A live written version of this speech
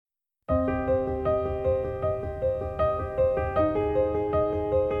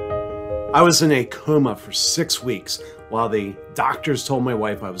I was in a coma for 6 weeks while the doctors told my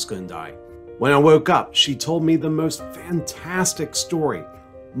wife I was going to die. When I woke up, she told me the most fantastic story.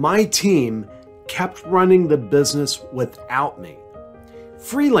 My team kept running the business without me.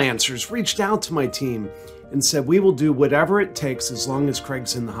 Freelancers reached out to my team and said, "We will do whatever it takes as long as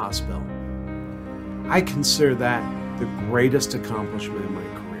Craig's in the hospital." I consider that the greatest accomplishment in my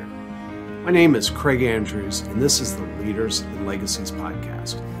career. My name is Craig Andrews, and this is the Leaders and Legacies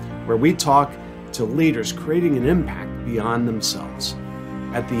podcast, where we talk to leaders creating an impact beyond themselves.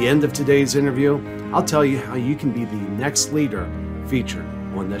 At the end of today's interview, I'll tell you how you can be the next leader featured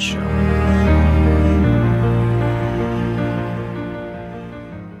on this show.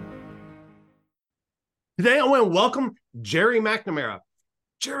 Today, I want to welcome Jerry Macnamara.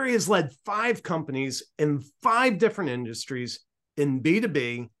 Jerry has led 5 companies in 5 different industries in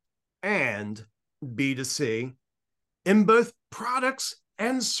B2B and B2C in both products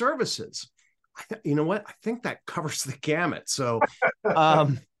and services. You know what? I think that covers the gamut. So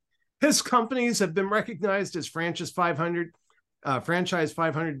his companies have been recognized as Franchise 500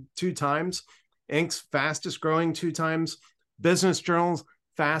 2 times, Inc.'s fastest growing 2 times, Business Journal's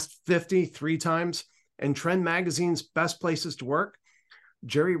Fast 50 3 times, and Trend Magazine's Best Places to Work.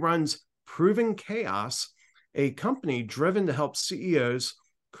 Jerry runs Proven Chaos, a company driven to help CEOs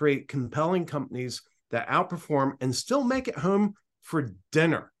create compelling companies that outperform and still make it home for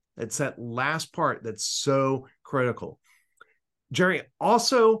dinner. It's that last part that's so critical. Jerry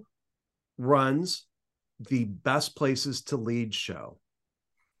also runs the Best Places to Lead show.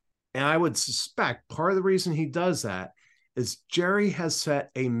 And I would suspect part of the reason he does that is Jerry has set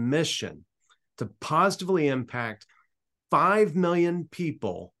a mission to positively impact 5 million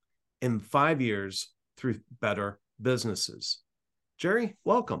people in 5 years through better businesses. Jerry,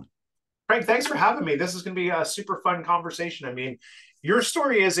 welcome. Frank, thanks for having me. This is going to be a super fun conversation. I mean, your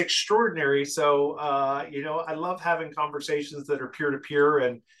story is extraordinary. So, I love having conversations that are peer-to-peer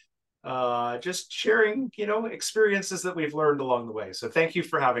and just sharing, experiences that we've learned along the way. So thank you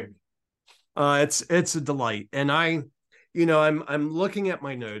for having me. It's a delight. And I'm looking at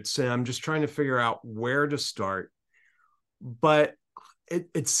my notes and I'm just trying to figure out where to start. But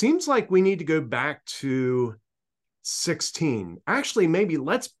it seems like we need to go back to 16. Actually, maybe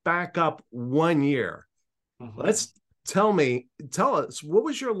let's back up 1 year. Mm-hmm. Tell us, what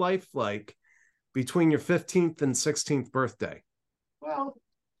was your life like between your 15th and 16th birthday? Well,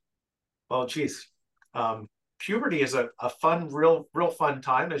 geez. Puberty is a fun, real fun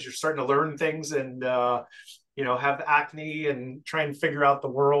time as you're starting to learn things and, have acne and try and figure out the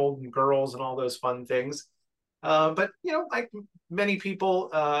world and girls and all those fun things. But, like many people,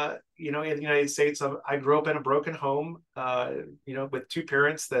 in the United States, I grew up in a broken home, with 2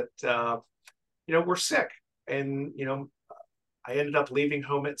 parents that, were sick. And, I ended up leaving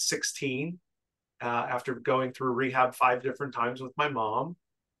home at 16 after going through rehab 5 different times with my mom.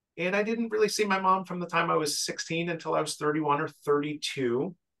 And I didn't really see my mom from the time I was 16 until I was 31 or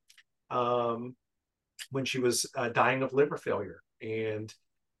 32, when she was dying of liver failure. And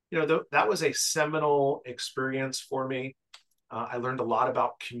that was a seminal experience for me. I learned a lot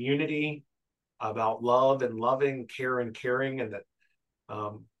about community, about love and loving, care and caring, and that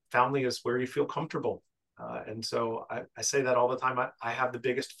family is where you feel comfortable. And so I say that all the time. I have the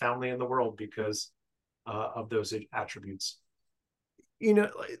biggest family in the world because of those attributes.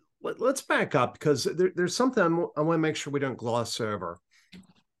 Let's back up because there's something I want to make sure we don't gloss over.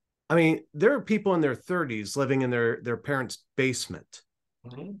 I mean, there are people in their 30s living in their parents' basement.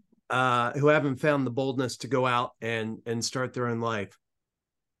 Mm-hmm. Who haven't found the boldness to go out and start their own life.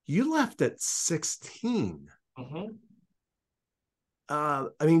 You left at 16. Mm-hmm. I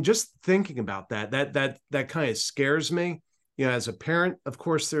mean, just thinking about that kind of scares me. As a parent, of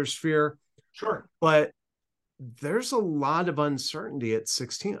course, there's fear. Sure. But there's a lot of uncertainty at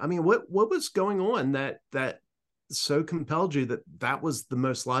 16. I mean, what was going on that so compelled you that was the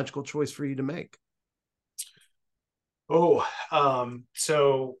most logical choice for you to make?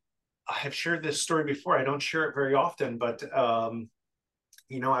 So I have shared this story before. I don't share it very often, but, I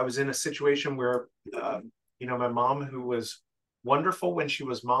was in a situation where, my mom, who was wonderful when she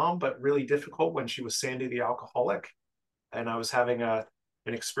was mom, but really difficult when she was Sandy the alcoholic. And I was having an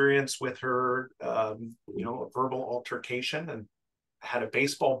experience with her, a verbal altercation, and I had a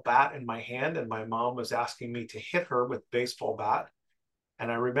baseball bat in my hand and my mom was asking me to hit her with the baseball bat.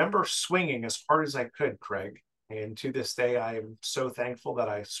 And I remember swinging as hard as I could, Craig. And to this day, I am so thankful that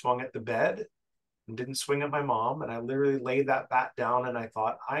I swung at the bed and didn't swing at my mom. And I literally laid that bat down and I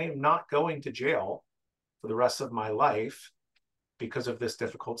thought, I am not going to jail for the rest of my life because of this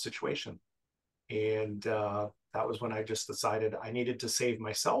difficult situation. And that was when I just decided I needed to save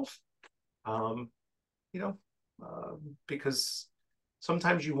myself um, you know, because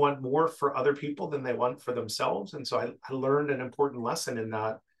sometimes you want more for other people than they want for themselves. And so I learned an important lesson in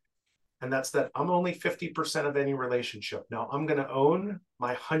that. And that's that I'm only 50% of any relationship. Now I'm going to own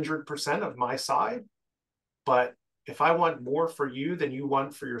my 100% of my side. But if I want more for you than you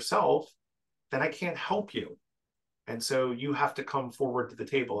want for yourself, then I can't help you. And so you have to come forward to the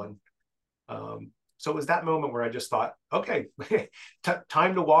table. And so it was that moment where I just thought, okay,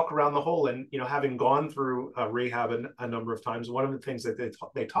 time to walk around the hole. And, having gone through rehab a number of times, one of the things that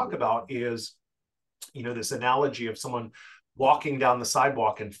they talk about is, this analogy of someone walking down the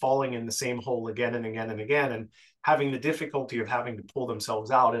sidewalk and falling in the same hole again and again and again, and having the difficulty of having to pull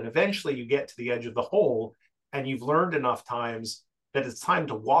themselves out. And eventually you get to the edge of the hole and you've learned enough times that it's time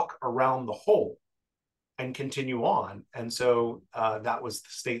to walk around the hole and continue on. And so that was the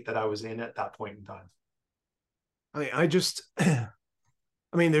state that I was in at that point in time. I mean,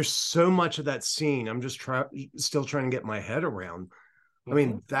 I mean, there's so much of that scene. I'm just still trying to get my head around. I Mm-hmm.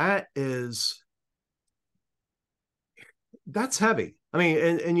 mean, that's heavy. I mean,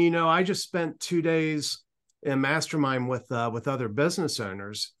 and I just spent 2 days in mastermind with other business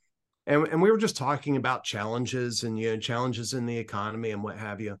owners, and we were just talking about challenges and challenges in the economy and what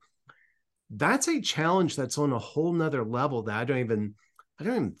have you. That's a challenge that's on a whole nother level that I don't even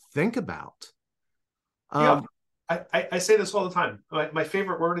think about. Yeah. Um, I say this all the time. My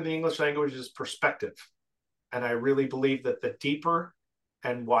favorite word in the English language is perspective. And I really believe that the deeper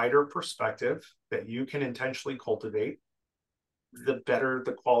and wider perspective that you can intentionally cultivate, the better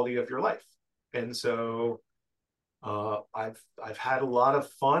the quality of your life. And so I've had a lot of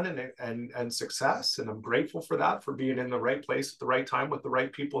fun and success, and I'm grateful for that, for being in the right place at the right time with the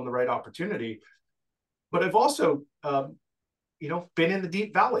right people and the right opportunity. But I've also, been in the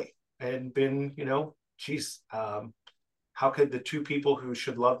deep valley and been, geez, how could the two people who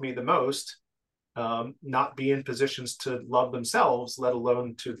should love me the most not be in positions to love themselves, let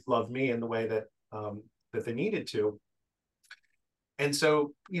alone to love me in the way that they needed to? And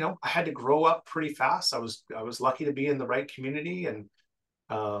so, I had to grow up pretty fast. I was lucky to be in the right community, and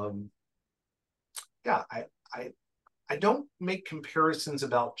um, yeah, I don't make comparisons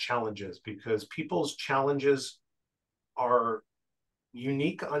about challenges, because people's challenges are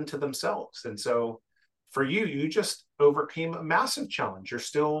unique unto themselves. And so for you, you just overcame a massive challenge. You're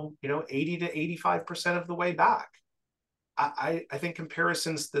still, 80 to 85% of the way back. I think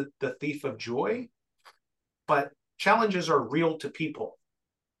comparison's the thief of joy, but challenges are real to people.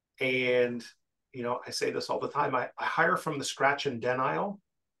 And, I say this all the time. I hire from the scratch and denial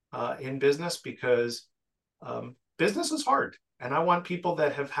in business, because business is hard. And I want people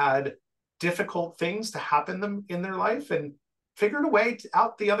that have had difficult things to happen them in their life and figured a way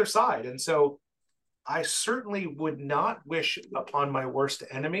out the other side. And so I certainly would not wish upon my worst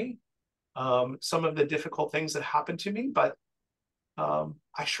enemy some of the difficult things that happened to me, but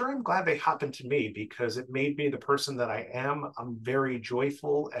I sure am glad they happened to me, because it made me the person that I am. I'm very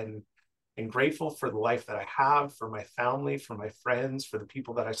joyful and grateful for the life that I have, for my family, for my friends, for the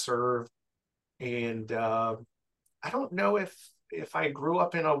people that I serve. And I don't know if I grew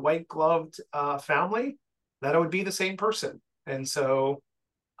up in a white gloved family, that I would be the same person. And so,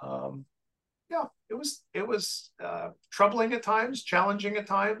 um, yeah, it was troubling at times, challenging at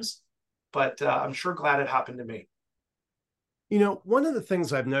times, but I'm sure glad it happened to me. one of the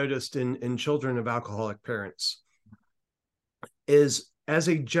things I've noticed in children of alcoholic parents is, as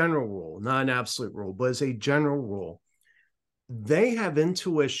a general rule, not an absolute rule, but as a general rule, they have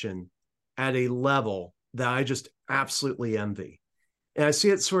intuition at a level that I just absolutely envy. And I see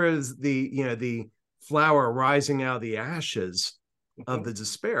it sort of as the flower rising out of the ashes of Mm-hmm. the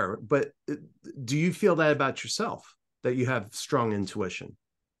despair. But do you feel that about yourself, that you have strong intuition?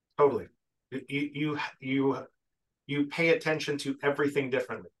 Totally. You pay attention to everything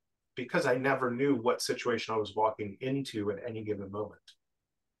differently, because I never knew what situation I was walking into at any given moment.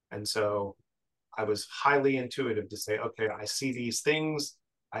 And so I was highly intuitive to say, okay, I see these things.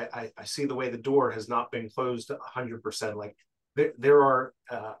 I see the way the door has not been closed 100%. Like there are,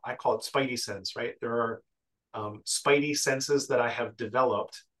 I call it spidey sense, right? There are spidey senses that I have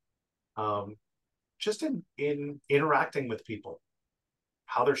developed just in interacting with people,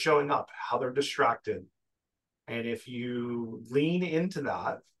 how they're showing up, how they're distracted. And if you lean into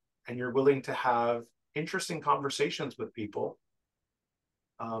that and you're willing to have interesting conversations with people,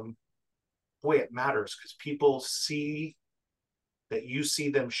 um, boy, it matters, because people see that you see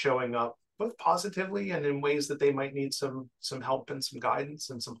them showing up both positively and in ways that they might need some help and some guidance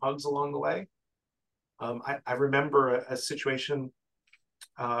and some hugs along the way. I remember a situation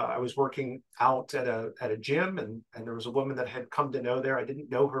I was working out at a gym, and there was a woman that had come to know there. I didn't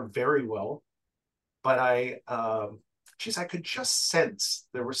know her very well, but I could just sense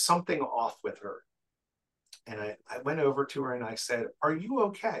there was something off with her. And I went over to her and I said, "Are you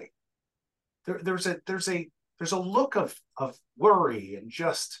okay?" There's a look of worry and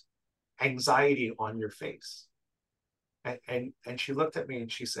just anxiety on your face. And she looked at me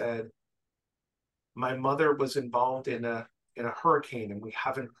and she said, "My mother was involved in a hurricane and we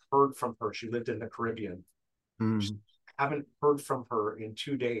haven't heard from her. She lived in the Caribbean. Mm. Haven't heard from her in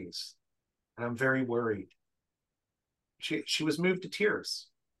 2 days, and I'm very worried." She was moved to tears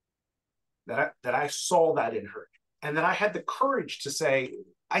that I saw that in her, and that I had the courage to say,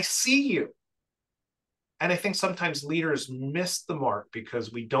 "I see you." And I think sometimes leaders miss the mark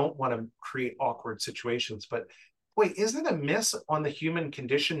because we don't want to create awkward situations. But wait, isn't it a miss on the human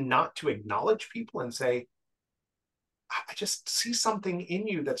condition not to acknowledge people and say, "I just see something in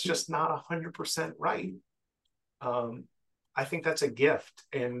you that's just not 100% right"? Um, I think that's a gift.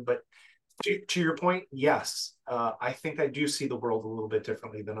 But to your point, yes, I think I do see the world a little bit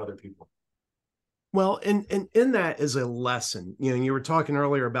differently than other people. Well, and in that is a lesson. You were talking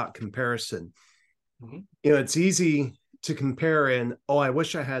earlier about comparison. Mm-hmm. It's easy to compare in, oh, I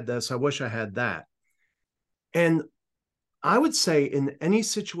wish I had this, I wish I had that. And I would say in any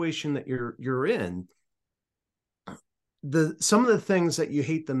situation that you're in, the some of the things that you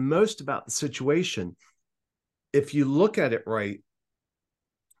hate the most about the situation, if you look at it right,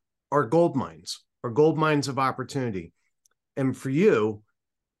 are gold mines of opportunity. And for you,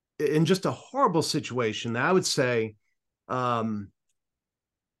 in just a horrible situation, I would say, um,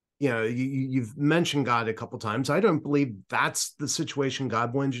 you've mentioned God a couple times. I don't believe that's the situation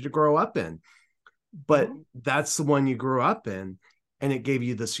God wanted you to grow up in, but Mm-hmm. that's the one you grew up in, and it gave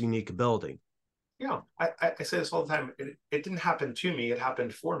you this unique ability. Yeah, I say this all the time. It didn't happen to me; it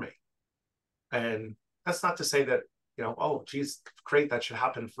happened for me. And that's not to say that, oh, geez, great, that should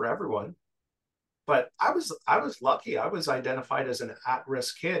happen for everyone. But I was lucky. I was identified as an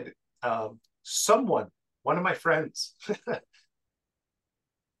at-risk kid. Someone, one of my friends,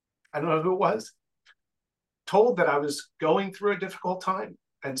 I don't know who it was, told that I was going through a difficult time,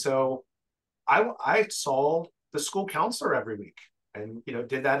 and so I saw the school counselor every week, and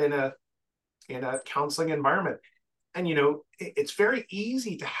did that in a counseling environment. And it's very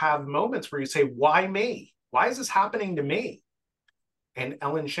easy to have moments where you say, "Why me? Why is this happening to me?" And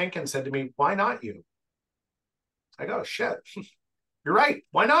Ellen Schenken said to me, "Why not you?" I go, "Shit, you're right.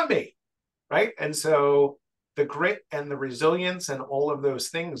 Why not me?" Right. And so the grit and the resilience and all of those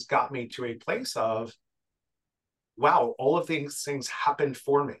things got me to a place of, wow, all of these things happened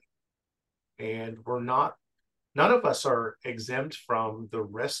for me. And none of us are exempt from the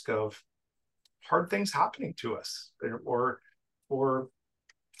risk of hard things happening to us. Or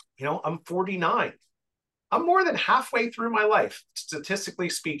I'm 49. I'm more than halfway through my life, statistically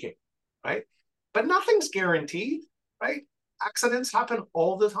speaking, right? But nothing's guaranteed, right? Accidents happen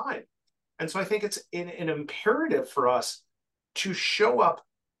all the time. And so I think it's an imperative for us to show up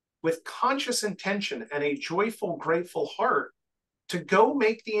with conscious intention and a joyful, grateful heart to go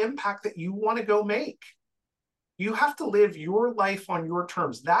make the impact that you want to go make. You have to live your life on your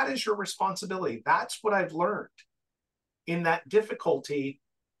terms. That is your responsibility. That's what I've learned in that difficulty,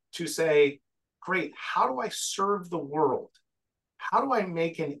 to say, great, how do I serve the world? How do I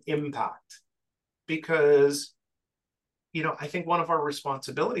make an impact? Because, I think one of our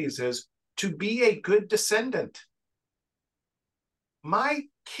responsibilities is to be a good descendant. My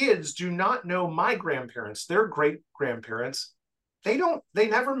kids do not know my grandparents, their great grandparents. They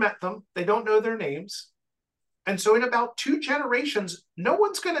never met them. They don't know their names. And so in about 2 generations, no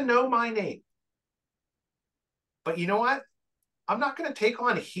one's going to know my name. But you know what? I'm not going to take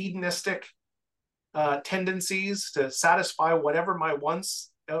on hedonistic tendencies to satisfy whatever my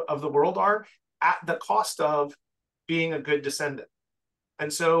wants of the world are at the cost of being a good descendant.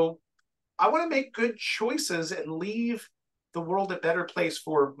 And so I want to make good choices and leave the world a better place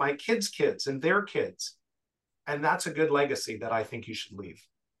for my kids' kids and their kids. And that's a good legacy that I think you should leave.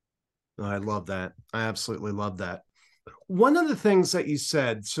 I love that. I absolutely love that. One of the things that you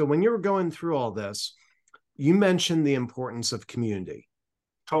said, so when you were going through all this, you mentioned the importance of community.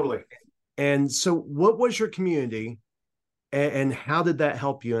 Totally. And so what was your community, and how did that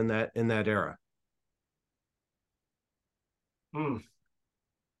help you in that era? Hmm.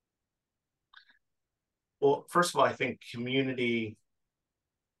 Well, first of all, I think community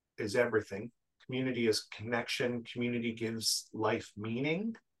is everything. Community is connection. Community gives life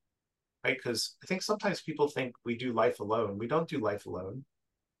meaning, right? Because I think sometimes people think we do life alone. We don't do life alone.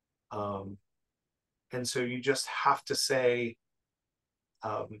 Um, and so you just have to say,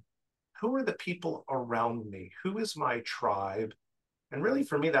 who are the people around me? Who is my tribe? And really,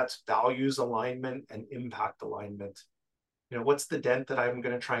 for me, that's values alignment and impact alignment. What's the dent that I'm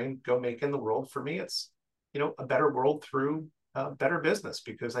going to try and go make in the world? For me, it's, a better world through better business,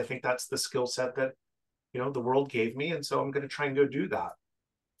 because I think that's the skill set that, the world gave me. And so I'm going to try and go do that.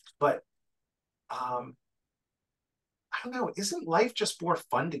 But I don't know, isn't life just more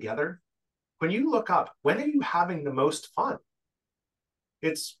fun together? When you look up, when are you having the most fun?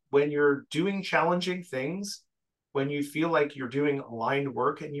 It's when you're doing challenging things, when you feel like you're doing aligned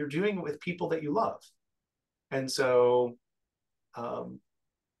work and you're doing it with people that you love. And so,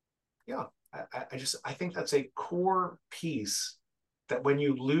 yeah, I think that's a core piece, that when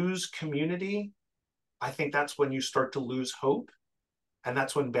you lose community, I think that's when you start to lose hope. And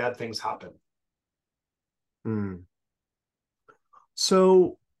that's when bad things happen. Mm.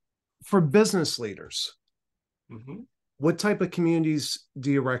 So for business leaders, Mm-hmm. what type of communities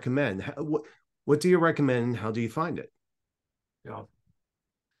do you recommend? What do you recommend? How do you find it? Yeah.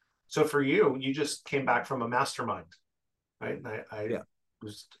 So for you, you just came back from a mastermind, right? And Yeah.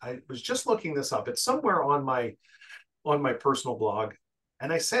 I was just looking this up. It's somewhere on my personal blog,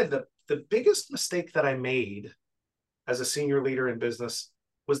 and I said that the biggest mistake that I made as a senior leader in business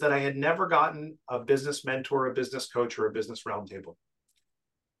was that I had never gotten a business mentor, a business coach, or a business roundtable.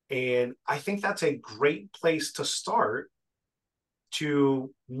 And I think that's a great place to start,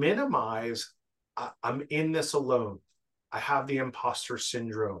 to minimize, I'm in this alone. I have the imposter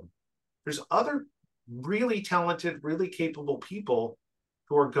syndrome. There's other really talented, really capable people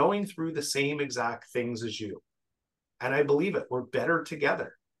who are going through the same exact things as you. And I believe it. We're better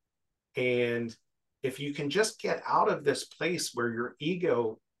together. And if you can just get out of this place where your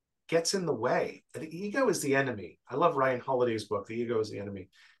ego gets in the way, the ego is the enemy. I love Ryan Holiday's book, The Ego is the Enemy.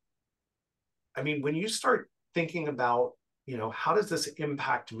 I mean, when you start thinking about, how does this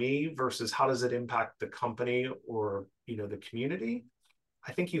impact me versus how does it impact the company or, the community,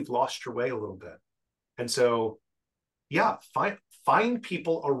 I think you've lost your way a little bit. And so, yeah, find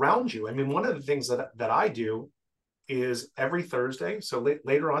people around you. I mean, one of the things that I do is every Thursday, so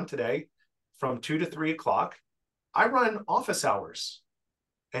later on today, from 2 to 3 o'clock, I run office hours,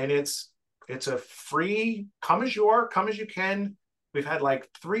 and it's a free, come as you are, come as you can. We've had like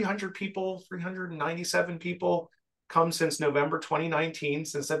 300 people, 397 people come since November 2019,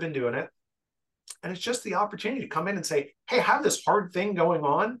 since I've been doing it. And it's just the opportunity to come in and say, hey, I have this hard thing going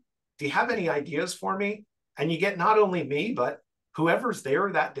on. Do you have any ideas for me? And you get not only me, but whoever's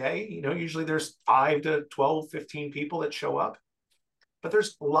there that day. Usually there's 5 to 12, 15 people that show up. But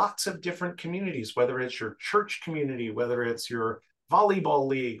there's lots of different communities, whether it's your church community, whether it's your volleyball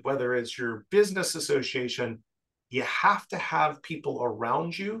league, whether it's your business association. You have to have people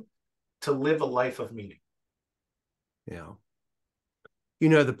around you to live a life of meaning. Yeah.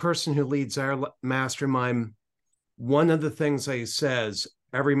 The person who leads our mastermind, one of the things that he says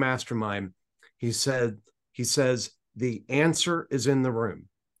every mastermind, he says, the answer is in the room.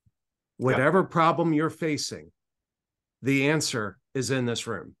 Whatever problem you're facing, the answer is in this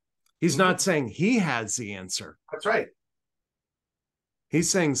room. He's not saying he has the answer. That's right. He's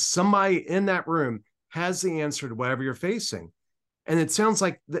saying somebody in that room has the answer to whatever you're facing. And it sounds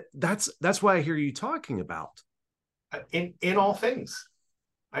like that's what I hear you talking about. In all things,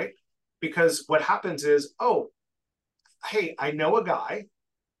 right? Because what happens is, oh, hey, I know a guy,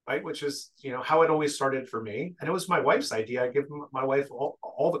 right? Which is, how it always started for me. And it was my wife's idea. I give my wife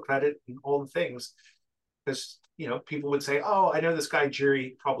all the credit and all the things, because, people would say, oh, I know this guy,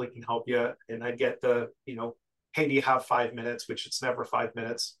 Jerry, probably can help you. And I'd get the, hey, do you have 5 minutes? Which it's never 5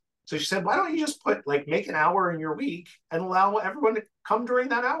 minutes. So she said, why don't you just make an hour in your week and allow everyone to come during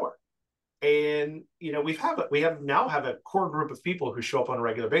that hour? And, we now have a core group of people who show up on a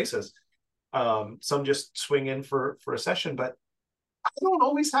regular basis. Some just swing in for a session, but I don't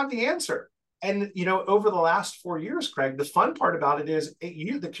always have the answer. And, over the last 4 years, Craig, the fun part about it is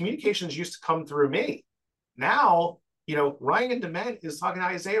the communications used to come through me. Now, Ryan Dement is talking to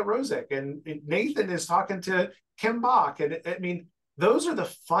Isaiah Rosick, and Nathan is talking to Kim Bach. And I mean, those are the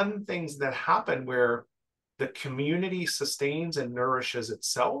fun things that happen where the community sustains and nourishes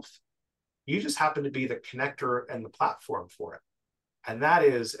itself. You just happen to be the connector and the platform for it. And that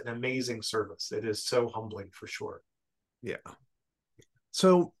is an amazing service. It is so humbling, for sure. Yeah.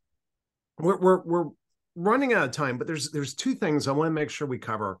 So we're running out of time, but there's two things I want to make sure we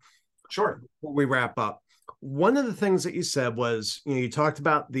cover. Sure. Before we wrap up. One of the things that you said was, you talked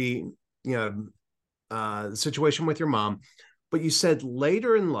about the situation with your mom, but you said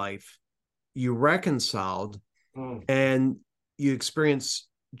later in life you reconciled and you experienced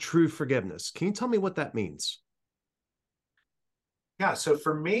true forgiveness. Can you tell me what that means? Yeah. So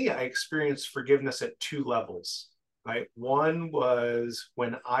for me, I experienced forgiveness at two levels. Right. One was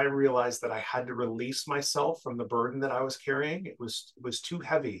when I realized that I had to release myself from the burden that I was carrying. It was too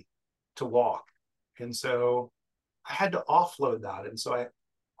heavy to walk. And so I had to offload that. And so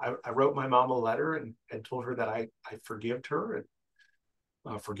I wrote my mom a letter and told her that I forgave her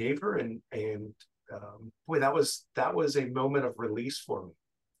and forgave her. And boy, that was a moment of release for me.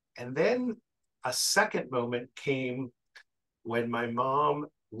 And then a second moment came when my mom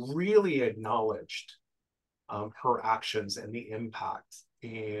really acknowledged her actions and the impact.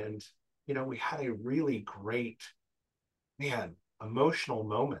 And, we had a really great, man, emotional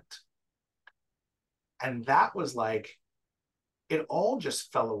moment. And that was like, it all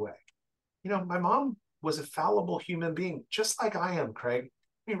just fell away. My mom was a fallible human being, just like I am, Craig.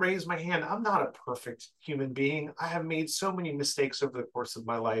 Let me raise my hand. I'm not a perfect human being. I have made so many mistakes over the course of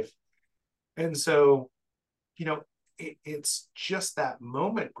my life. And so, you know, it's just that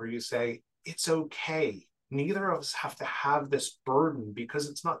moment where you say, it's okay. Neither of us have to have this burden because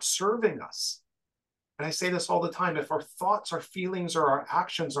it's not serving us. And I say this all the time. If our thoughts, our feelings, or our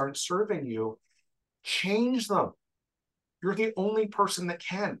actions aren't serving you, change them. You're the only person that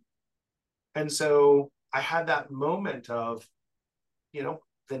can. And so I had that moment of,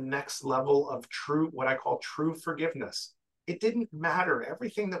 the next level of true, what I call true forgiveness. It didn't matter.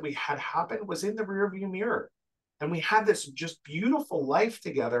 Everything that we had happened was in the rearview mirror. And we had this just beautiful life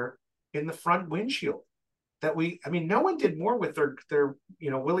together in the front windshield that no one did more with their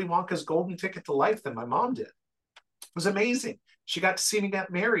Willy Wonka's golden ticket to life than my mom did. It was amazing. She got to see me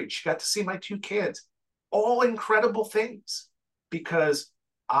get married. She got to see my two kids, all incredible things because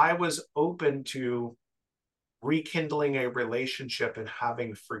I was open to rekindling a relationship and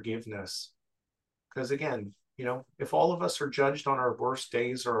having forgiveness. Because again, if all of us are judged on our worst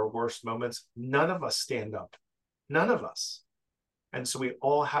days or our worst moments, none of us stand up. None of us. And so we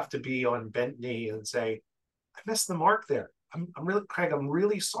all have to be on bent knee and say, I missed the mark there. I'm really, Craig, I'm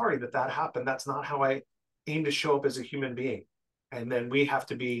really sorry that happened. That's not how I aim to show up as a human being. And then we have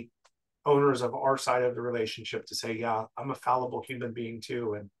to be owners of our side of the relationship to say, yeah, I'm a fallible human being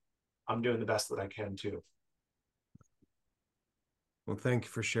too. And I'm doing the best that I can too. Well, thank you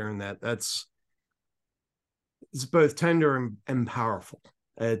for sharing that. It's both tender and powerful.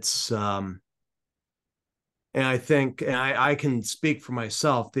 It's and I think, and I can speak for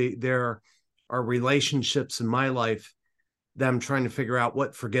myself, there are relationships in my life that I'm trying to figure out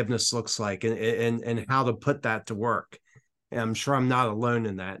what forgiveness looks like and how to put that to work. And I'm sure I'm not alone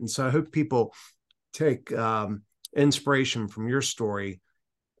in that. And so I hope people take inspiration from your story,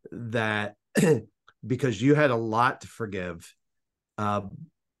 that because you had a lot to forgive, uh,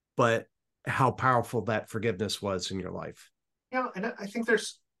 but how powerful that forgiveness was in your life. Yeah. And I think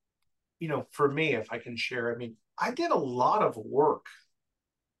there's, for me, if I can share, I did a lot of work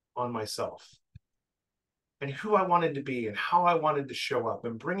on myself and who I wanted to be and how I wanted to show up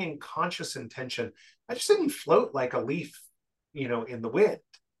and bringing conscious intention. I just didn't float like a leaf, in the wind.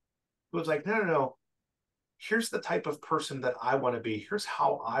 It was like, no, no, no. Here's the type of person that I want to be. Here's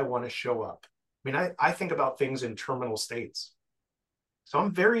how I want to show up. I think about things in terminal states. So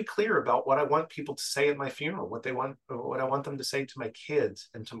I'm very clear about what I want people to say at my funeral, what I want them to say to my kids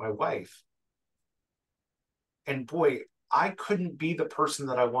and to my wife. And boy, I couldn't be the person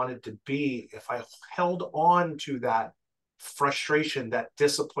that I wanted to be if I held on to that frustration, that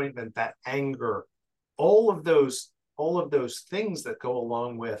disappointment, that anger, all of those things that go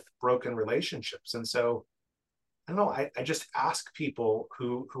along with broken relationships. And so I don't know, I just ask people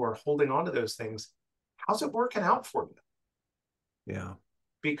who are holding on to those things, how's it working out for you? Yeah.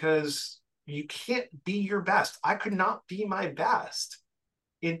 Because you can't be your best. I could not be my best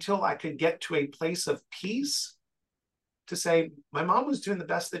until I could get to a place of peace to say my mom was doing the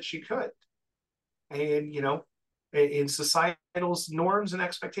best that she could. And, in societal norms and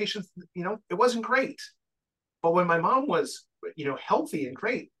expectations, it wasn't great. But when my mom was, healthy and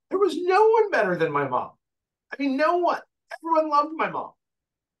great, there was no one better than my mom. No one. Everyone loved my mom.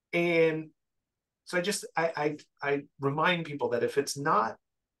 And so I remind people that if it's not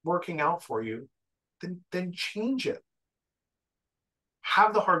working out for you, then change it.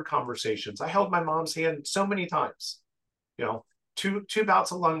 Have the hard conversations. I held my mom's hand so many times. Two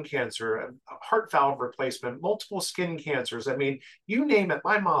bouts of lung cancer, a heart valve replacement, multiple skin cancers. You name it.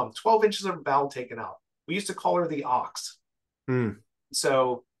 My mom, 12 inches of bowel taken out. We used to call her the ox.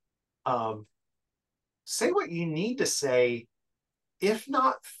 So say what you need to say, if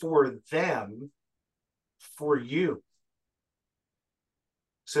not for them, for you,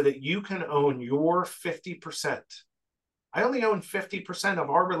 so that you can own your 50%. I only own 50% of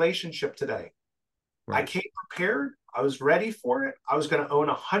our relationship today. Right. I came prepared. I was ready for it. I was going to own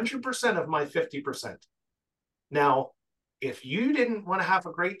 100% of my 50%. Now, if you didn't want to have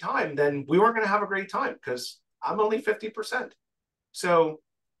a great time, then we weren't going to have a great time because I'm only 50%. So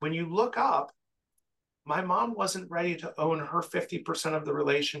when you look up, my mom wasn't ready to own her 50% of the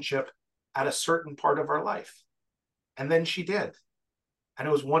relationship at a certain part of our life. And then she did. And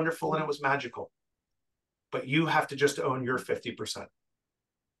it was wonderful and it was magical. But you have to just own your 50%.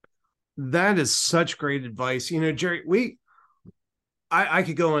 That is such great advice. Jerry, I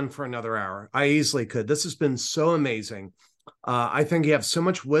could go on for another hour. I easily could. This has been so amazing. I think you have so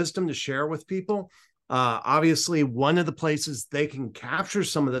much wisdom to share with people. Obviously, one of the places they can capture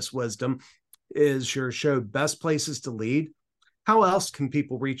some of this wisdom is your show, Best Places to Lead. How else can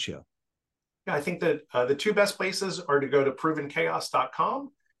people reach you? Yeah, I think that the two best places are to go to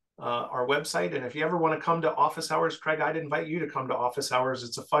provenchaos.com, our website. And if you ever want to come to office hours, Craig, I'd invite you to come to office hours.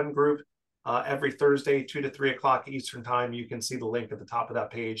 It's a fun group. Every Thursday, 2 to 3 o'clock Eastern time. You can see the link at the top of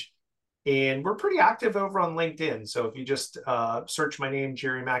that page. And we're pretty active over on LinkedIn. So if you just search my name,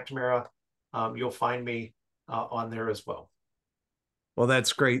 Jerry Macnamara, you'll find me on there as well. Well,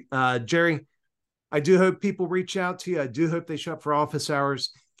 that's great. Jerry, I do hope people reach out to you. I do hope they show up for office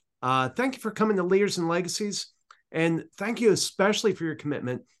hours. Thank you for coming to Leaders and Legacies. And thank you especially for your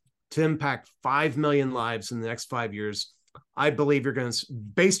commitment to impact 5 million lives in the next 5 years. I believe you're going to,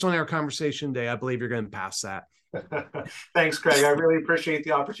 based on our conversation today, I believe you're going to pass that. Thanks, Craig. I really appreciate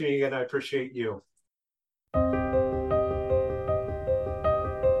the opportunity and I appreciate you.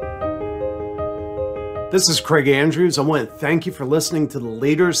 This is Craig Andrews. I want to thank you for listening to the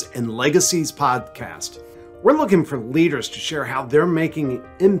Leaders and Legacies podcast. We're looking for leaders to share how they're making an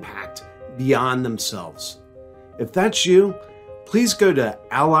impact beyond themselves. If that's you, please go to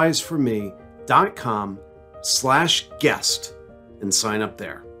alliesforme.com/guest and sign up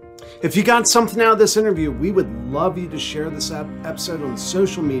there. If you got something out of this interview, we would love you to share this episode on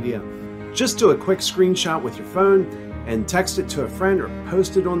social media. Just do a quick screenshot with your phone and text it to a friend or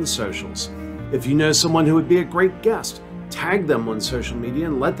post it on the socials. If you know someone who would be a great guest, tag them on social media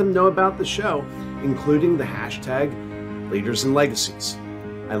and let them know about the show, including the hashtag Leaders and Legacies.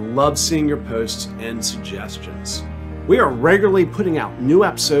 I love seeing your posts and suggestions. We are regularly putting out new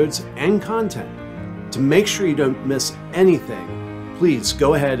episodes and content. To make sure you don't miss anything, please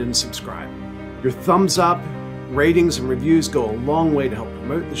go ahead and subscribe. Your thumbs up, ratings, and reviews go a long way to help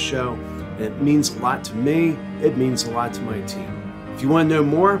promote the show, and it means a lot to me. It means a lot to my team. If you want to know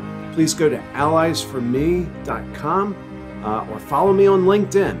more, please go to alliesforme.com or follow me on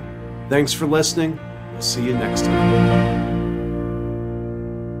LinkedIn. Thanks for listening. We'll see you next time.